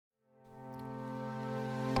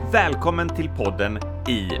Välkommen till podden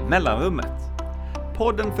I mellanrummet.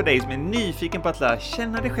 Podden för dig som är nyfiken på att lära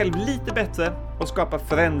känna dig själv lite bättre och skapa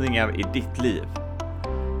förändringar i ditt liv.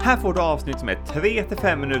 Här får du avsnitt som är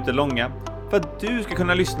 3-5 minuter långa för att du ska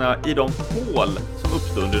kunna lyssna i de hål som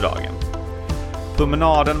uppstår under dagen.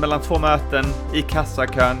 Promenaden mellan 2 möten, i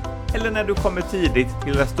kassakön eller när du kommer tidigt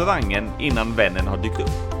till restaurangen innan vännen har dykt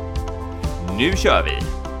upp. Nu kör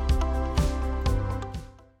vi!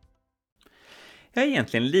 Jag är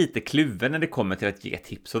egentligen lite kluven när det kommer till att ge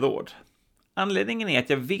tips och råd. Anledningen är att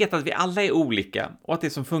jag vet att vi alla är olika och att det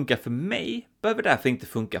som funkar för mig behöver därför inte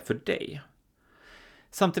funka för dig.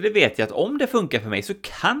 Samtidigt vet jag att om det funkar för mig så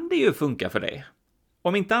kan det ju funka för dig.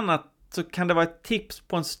 Om inte annat så kan det vara ett tips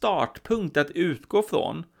på en startpunkt att utgå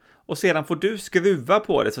från och sedan får du skruva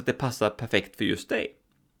på det så att det passar perfekt för just dig.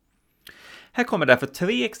 Här kommer därför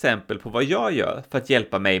 3 exempel på vad jag gör för att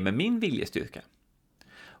hjälpa mig med min viljestyrka.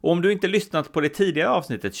 Och om du inte lyssnat på det tidigare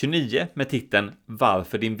avsnittet 29 med titeln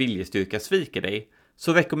Varför din viljestyrka sviker dig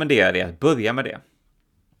så rekommenderar jag dig att börja med det.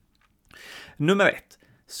 Nummer 1.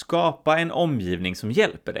 Skapa en omgivning som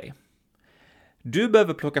hjälper dig. Du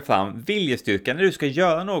behöver plocka fram viljestyrka när du ska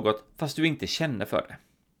göra något fast du inte känner för det.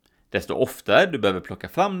 Desto oftare du behöver plocka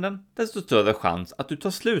fram den, desto större chans att du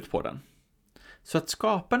tar slut på den. Så att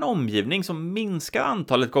skapa en omgivning som minskar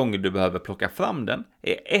antalet gånger du behöver plocka fram den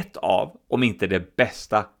är ett av, om inte det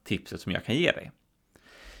bästa tipset som jag kan ge dig.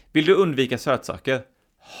 Vill du undvika sötsaker?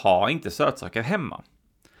 Ha inte sötsaker hemma.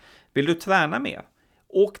 Vill du träna mer?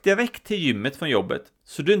 Åk direkt till gymmet från jobbet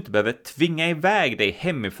så du inte behöver tvinga iväg dig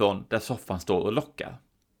hemifrån där soffan står och lockar.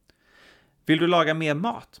 Vill du laga mer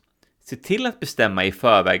mat? Se till att bestämma i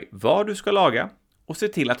förväg vad du ska laga och se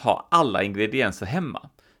till att ha alla ingredienser hemma.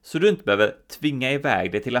 Så du inte behöver tvinga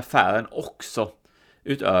iväg dig till affären också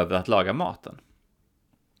utöver att laga maten.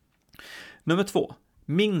 Nummer 2.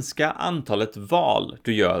 Minska antalet val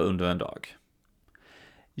du gör under en dag.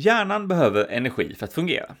 Hjärnan behöver energi för att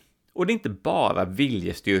fungera. Och det är inte bara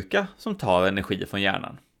viljestyrka som tar energi från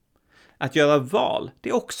hjärnan. Att göra val, det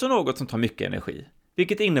är också något som tar mycket energi.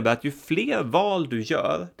 Vilket innebär att ju fler val du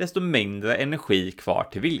gör, desto mindre energi kvar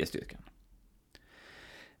till viljestyrkan.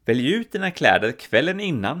 Välj ut dina kläder kvällen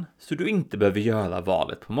innan så du inte behöver göra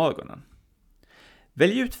valet på morgonen.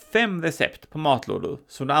 Välj ut 5 recept på matlådor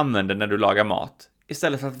som du använder när du lagar mat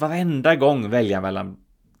istället för att varenda gång välja mellan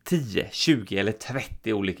 10, 20 eller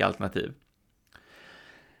 30 olika alternativ.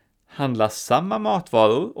 Handla samma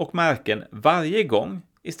matvaror och märken varje gång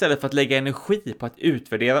istället för att lägga energi på att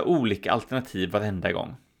utvärdera olika alternativ varenda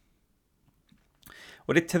gång.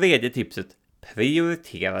 Och det 3:e tipset,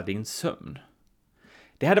 prioritera din sömn.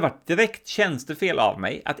 Det hade varit direkt tjänstefel av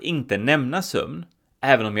mig att inte nämna sömn,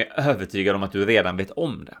 även om jag är övertygad om att du redan vet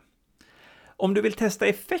om det. Om du vill testa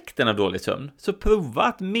effekten av dålig sömn, så prova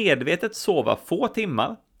att medvetet sova få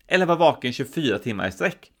timmar eller vara vaken 24 timmar i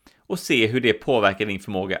sträck och se hur det påverkar din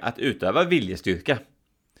förmåga att utöva viljestyrka.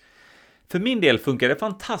 För min del funkar det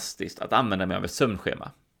fantastiskt att använda mig av ett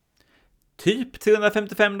sömnschema. Typ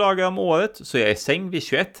 355 dagar om året så är jag i säng vid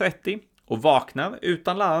 21:30 och vaknar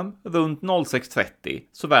utan larm runt 06:30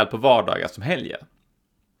 såväl på vardagar som helger.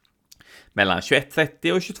 Mellan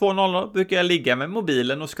 21:30 och 22:00 brukar jag ligga med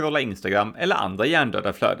mobilen och scrolla Instagram eller andra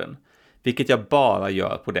hjärndöda flöden, vilket jag bara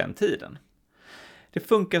gör på den tiden. Det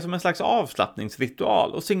funkar som en slags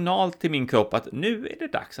avslappningsritual och signal till min kropp att nu är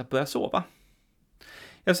det dags att börja sova.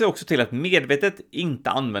 Jag ser också till att medvetet inte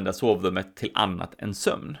använda sovrummet till annat än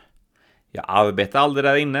sömn. Jag arbetar aldrig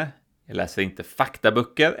där inne. Jag läser inte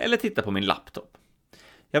faktaböcker eller tittar på min laptop.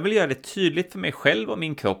 Jag vill göra det tydligt för mig själv och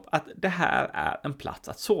min kropp att det här är en plats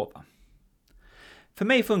att sova. För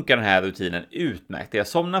mig funkar den här rutinen utmärkt. Jag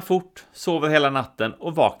somnar fort, sover hela natten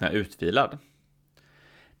och vaknar utvilad.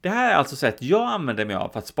 Det här är alltså sätt jag använder mig av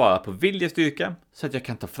för att spara på viljestyrka så att jag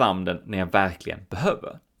kan ta fram den när jag verkligen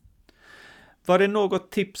behöver. Var det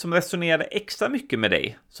något tips som resonerade extra mycket med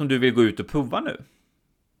dig som du vill gå ut och prova nu?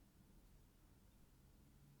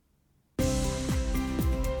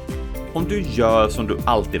 Om du gör som du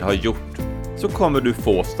alltid har gjort så kommer du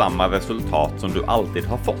få samma resultat som du alltid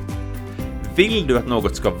har fått. Vill du att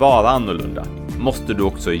något ska vara annorlunda måste du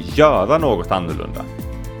också göra något annorlunda.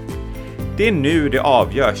 Det är nu det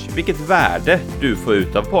avgörs vilket värde du får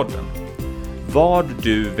ut av podden. Vad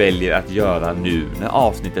du väljer att göra nu när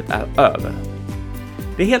avsnittet är över.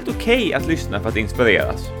 Det är helt okej att lyssna för att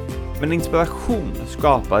inspireras, men inspiration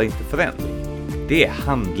skapar inte förändring. Det är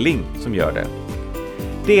handling som gör det.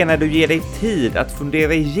 Det är när du ger dig tid att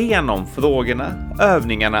fundera igenom frågorna,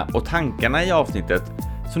 övningarna och tankarna i avsnittet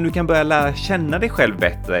som du kan börja lära känna dig själv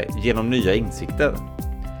bättre genom nya insikter.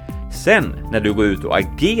 Sen när du går ut och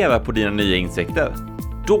agerar på dina nya insikter,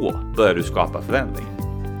 då börjar du skapa förändring.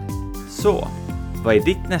 Så, vad är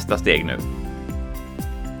ditt nästa steg nu?